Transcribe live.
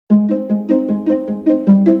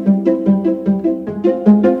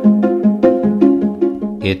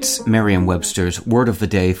It's Merriam-Webster's Word of the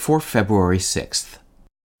Day for February 6th.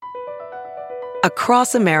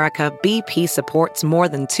 Across America, BP supports more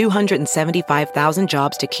than 275,000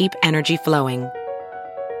 jobs to keep energy flowing.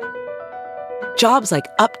 Jobs like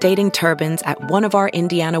updating turbines at one of our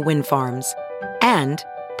Indiana wind farms and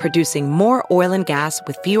producing more oil and gas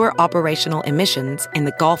with fewer operational emissions in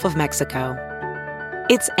the Gulf of Mexico.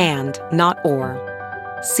 It's and, not or.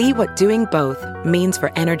 See what doing both means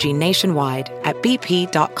for energy nationwide at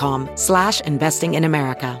bp.com/investing in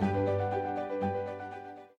America.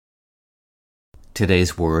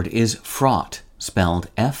 Today's word is fraught, spelled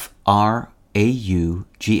F-R-A-U-G-H-T.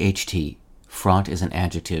 Fraught is an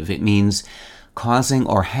adjective. It means causing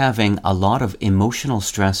or having a lot of emotional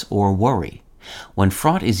stress or worry. When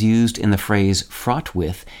fraught is used in the phrase fraught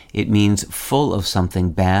with, it means full of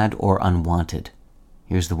something bad or unwanted.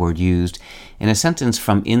 Here's the word used in a sentence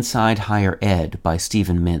from Inside Higher Ed by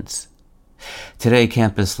Stephen Mintz. Today,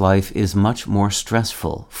 campus life is much more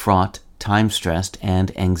stressful, fraught, time-stressed,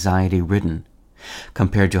 and anxiety-ridden.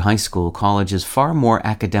 Compared to high school, college is far more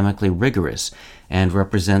academically rigorous and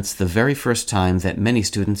represents the very first time that many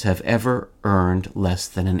students have ever earned less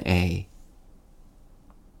than an A.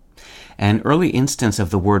 An early instance of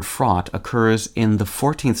the word fraught occurs in the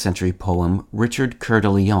 14th century poem Richard Coeur de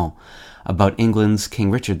Lion about England's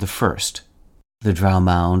King Richard I. The drow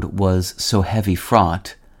mound was so heavy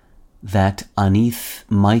fraught that uneath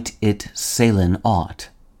might it sailen ought.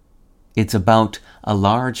 It's about a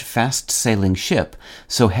large, fast-sailing ship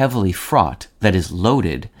so heavily fraught, that is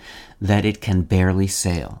loaded, that it can barely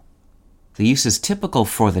sail. The use is typical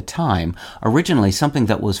for the time. Originally, something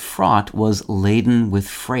that was fraught was laden with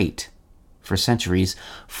freight. For centuries,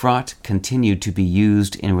 fraught continued to be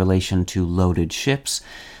used in relation to loaded ships,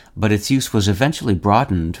 but its use was eventually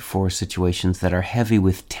broadened for situations that are heavy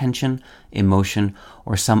with tension, emotion,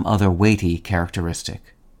 or some other weighty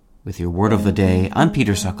characteristic. With your Word of the Day, I'm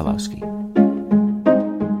Peter Sokolowski.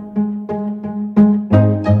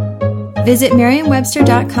 Visit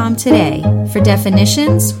Merriam-Webster.com today for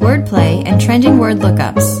definitions, wordplay, and trending word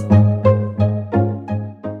lookups.